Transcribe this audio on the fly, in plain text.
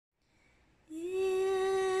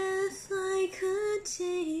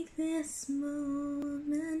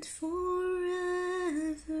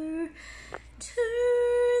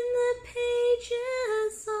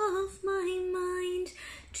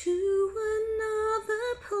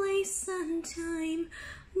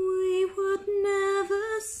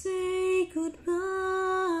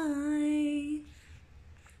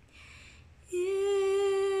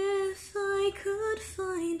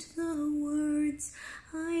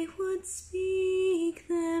I would speak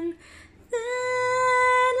them, then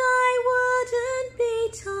I wouldn't be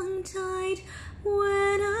tongue-tied.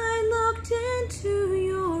 When I looked into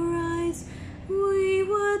your eyes, we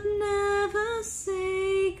would never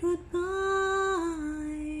say goodbye.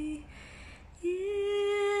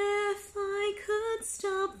 If I could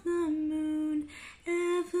stop the moon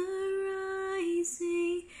ever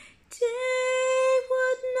rising, day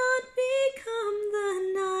would not become the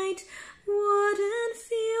night, wouldn't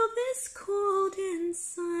feel this cold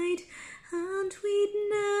inside, and we'd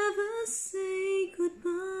never say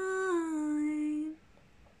goodbye.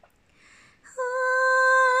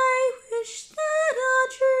 I wish that our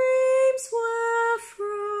dreams were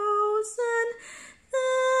frozen,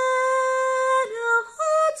 then our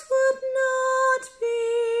hearts would not be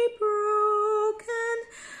broken.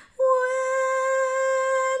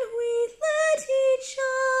 When we let each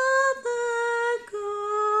other go,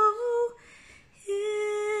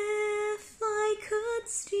 if I could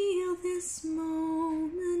steal this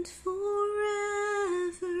moment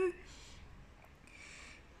forever,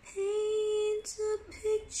 paint a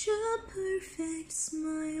picture perfect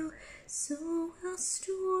smile, so our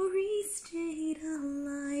story stayed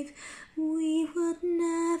alive, we would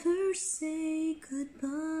never say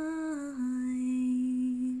goodbye.